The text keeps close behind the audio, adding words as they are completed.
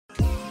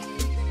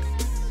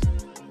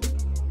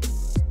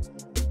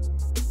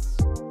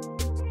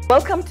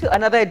Welcome to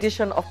another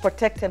edition of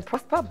Protect and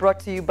Prosper, brought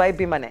to you by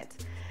BIMANET.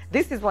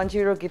 This is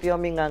Wanjiro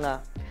Gibiomi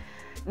Nganga.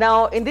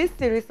 Now, in this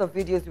series of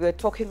videos, we are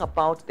talking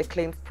about the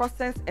claims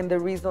process and the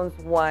reasons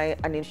why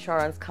an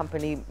insurance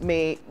company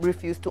may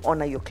refuse to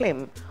honor your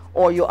claim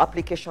or your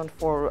application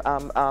for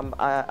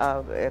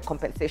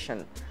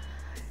compensation.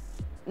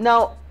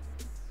 Now,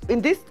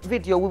 in this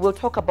video, we will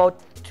talk about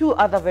two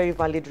other very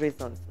valid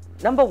reasons.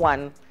 Number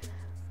one,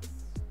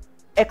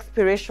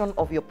 expiration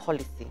of your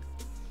policy.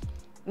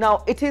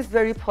 Now, it is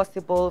very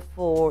possible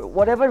for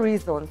whatever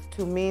reasons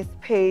to miss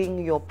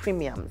paying your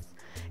premiums.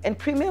 And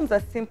premiums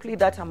are simply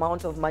that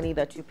amount of money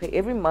that you pay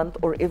every month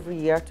or every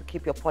year to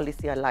keep your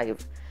policy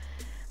alive.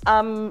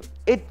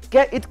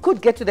 It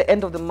could get to the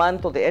end of the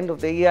month or the end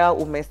of the year,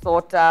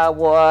 umesota,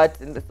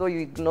 what, and so you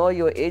ignore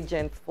your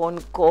agent's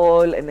phone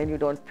call and then you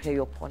don't pay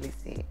your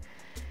policy.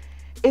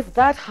 If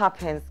that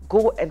happens,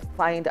 go and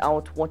find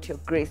out what your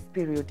grace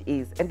period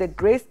is. And the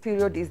grace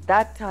period is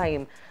that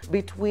time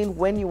between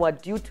when you are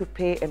due to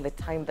pay and the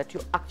time that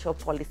your actual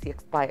policy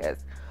expires.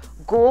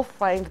 Go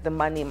find the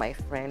money, my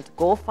friend.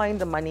 Go find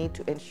the money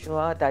to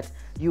ensure that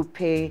you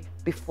pay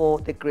before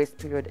the grace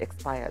period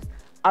expires.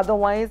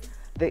 Otherwise,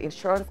 the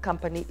insurance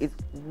company is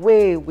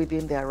way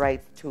within their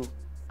rights to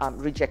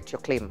reject your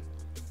claim.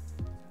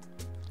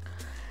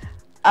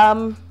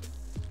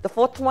 The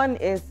fourth one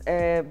is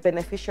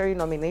beneficiary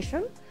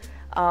nomination.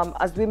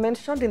 As we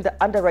mentioned in the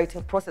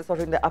underwriting process or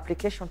in the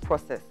application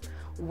process,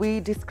 we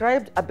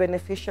described a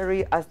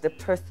beneficiary as the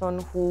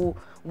person who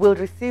will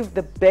receive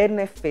the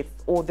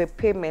benefits or the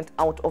payment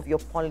out of your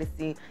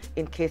policy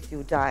in case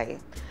you die.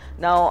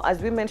 Now, as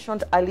we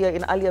mentioned earlier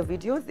in earlier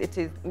videos, it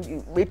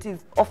is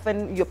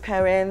often your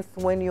parents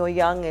when you're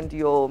young and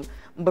you're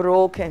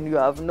broke and you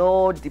have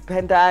no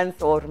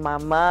dependents, or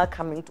mama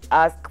coming to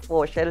ask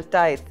for shelter,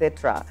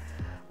 etc.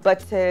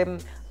 But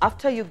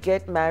after you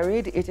get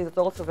married, it is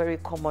also very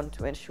common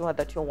to ensure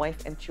that your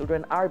wife and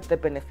children are the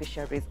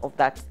beneficiaries of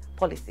that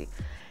policy.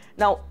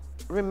 Now,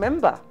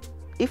 remember,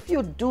 if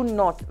you do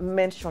not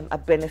mention a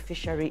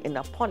beneficiary in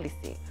a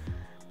policy,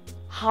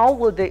 how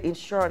will the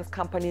insurance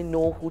company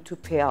know who to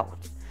pay out?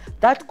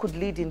 That could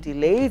lead in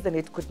delays and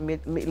it could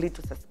lead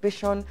to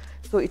suspicion.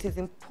 So it is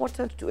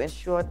important to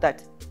ensure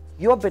that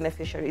your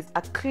beneficiaries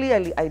are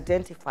clearly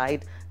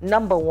identified,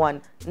 number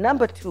one.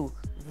 Number two,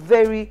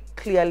 very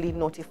clearly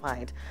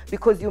notified,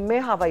 because you may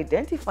have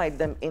identified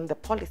them in the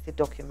policy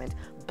document,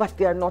 but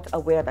they are not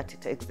aware that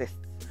it exists.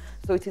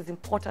 So it is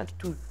important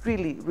to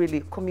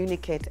really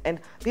communicate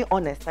and be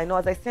honest. I know,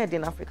 as I said,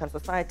 in African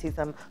societies,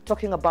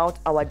 talking about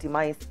our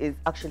demise is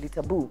actually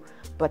taboo,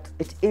 but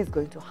it is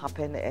going to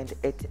happen, and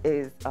it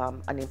is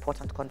an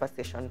important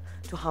conversation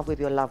to have with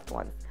your loved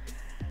ones.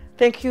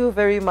 Thank you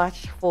very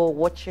much for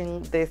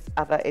watching this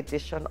other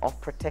edition of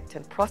Protect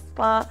and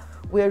Prosper.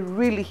 We're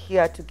really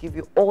here to give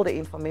you all the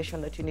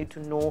information that you need to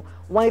know,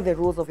 why the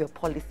rules of your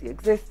policy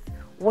exist,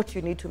 what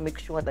you need to make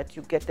sure that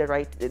you get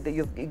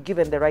you've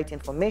given the right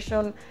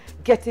information,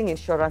 getting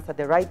insurance at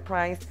the right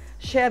price.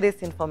 Share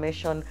this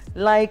information,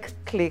 like,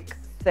 click,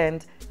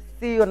 send.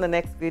 See you on the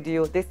next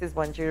video. This is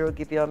Wanjiro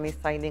Gibiomi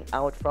signing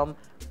out from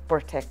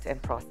Protect and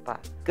Prosper.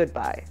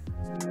 Goodbye.